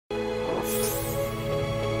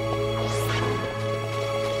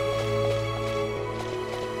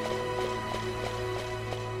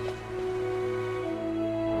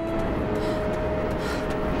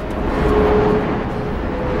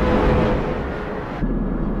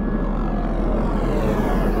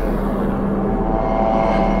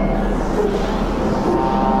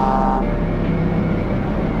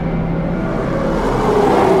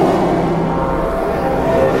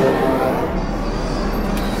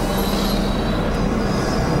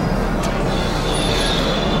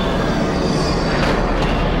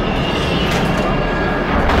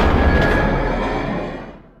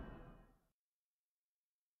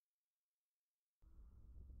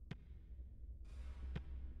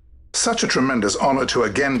Such a tremendous honor to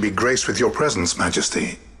again be graced with your presence,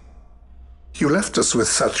 Majesty. You left us with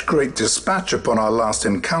such great dispatch upon our last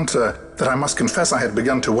encounter that I must confess I had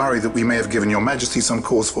begun to worry that we may have given your Majesty some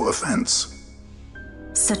cause for offense.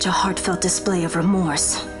 Such a heartfelt display of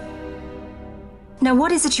remorse. Now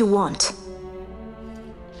what is it you want?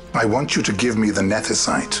 I want you to give me the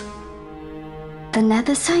Nethicite. The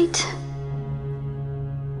Nethicite?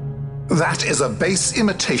 That is a base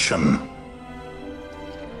imitation.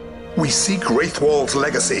 We seek Wraithwall's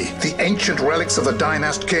legacy, the ancient relics of the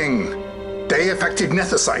Dynast King. Day-affected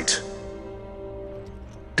Nethicite.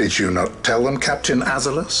 Did you not tell them, Captain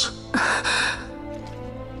Azalus?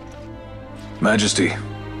 Majesty,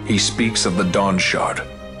 he speaks of the Dawn Shard.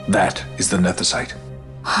 That is the Nethicite.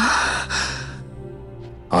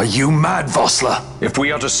 Are you mad, Vossler? If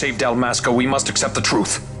we are to save Dalmasca, we must accept the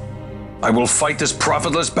truth. I will fight this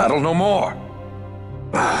profitless battle no more.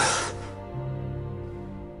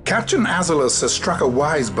 Captain Azalus has struck a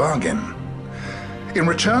wise bargain. In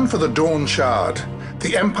return for the Dawn Shard,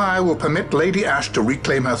 the Empire will permit Lady Ash to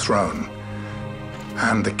reclaim her throne,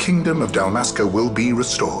 and the Kingdom of Dalmasca will be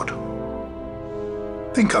restored.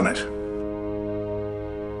 Think on it.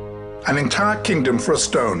 An entire kingdom for a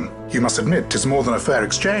stone. You must admit, 'tis more than a fair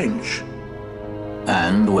exchange.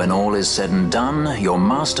 And when all is said and done, your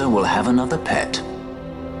master will have another pet.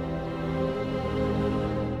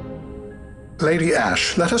 Lady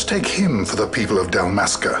Ash, let us take him for the people of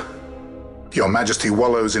Dalmasca. Your Majesty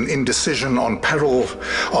wallows in indecision on peril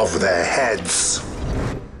of their heads.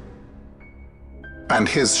 And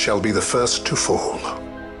his shall be the first to fall.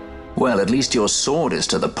 Well, at least your sword is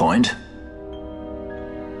to the point.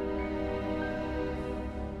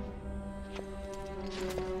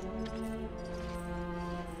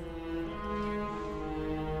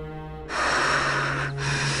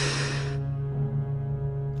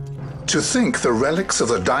 To think the relics of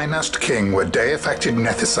the Dynast King were day-affected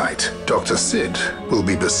Nethicite, Dr. Sid will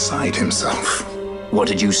be beside himself. What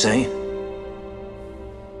did you say?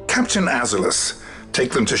 Captain Azalus,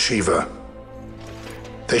 take them to Shiva.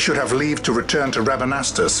 They should have leave to return to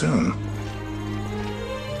Rabanastre soon.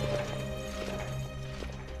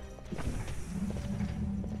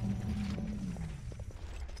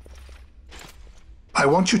 I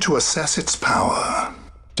want you to assess its power.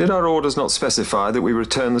 Did our orders not specify that we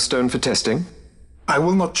return the stone for testing? I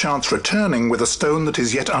will not chance returning with a stone that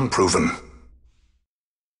is yet unproven.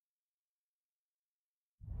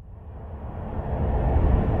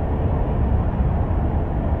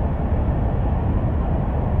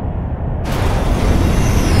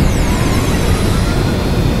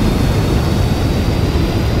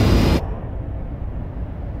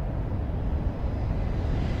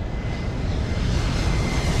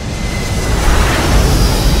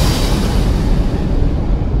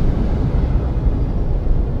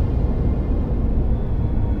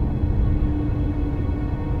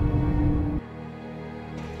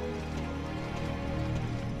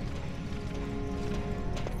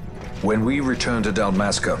 When we return to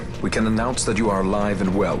Dalmasca, we can announce that you are alive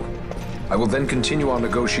and well. I will then continue our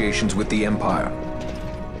negotiations with the Empire.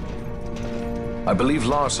 I believe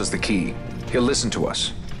Lars has the key. He'll listen to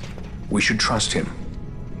us. We should trust him.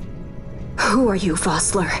 Who are you,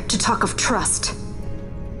 Vossler, to talk of trust?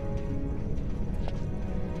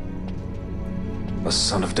 A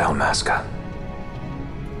son of Dalmasca.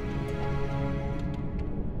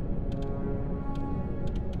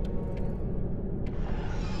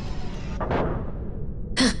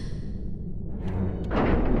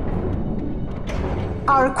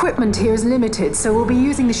 Our equipment here is limited, so we'll be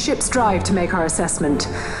using the ship's drive to make our assessment.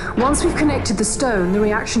 Once we've connected the stone, the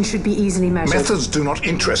reaction should be easily measured. Methods do not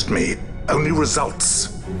interest me, only results.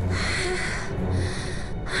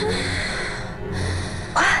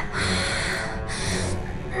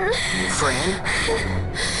 Fran?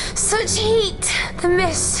 Such heat! The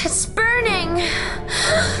mist, it's burning!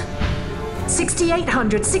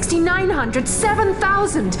 6,800, 6,900,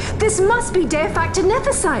 7,000! This must be day-affected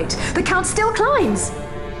Nethicite! The count still climbs!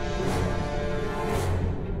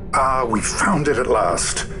 Ah, we found it at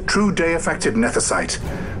last. True day-affected Nethicite.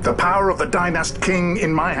 The power of the Dynast King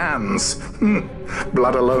in my hands.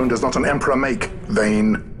 Blood alone does not an emperor make,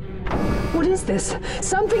 vain. What is this?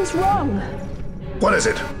 Something's wrong! What is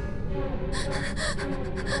it?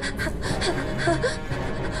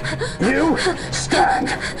 You stand!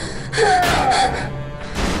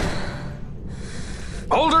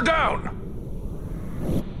 Hold her down!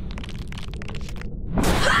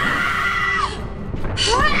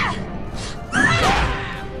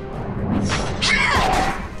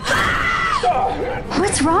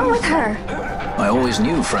 What's wrong with her? I always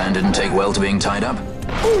knew Fran didn't take well to being tied up.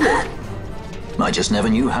 I just never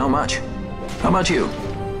knew how much. How about you?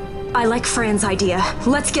 I like Fran's idea.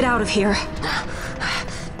 Let's get out of here.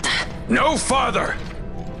 No farther!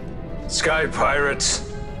 Sky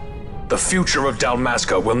Pirates, the future of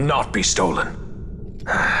Dalmasca will not be stolen.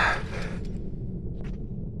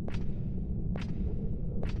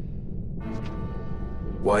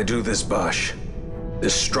 Why do this, Bash?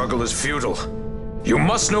 This struggle is futile. You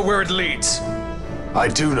must know where it leads. I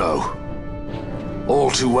do know. All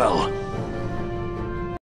too well.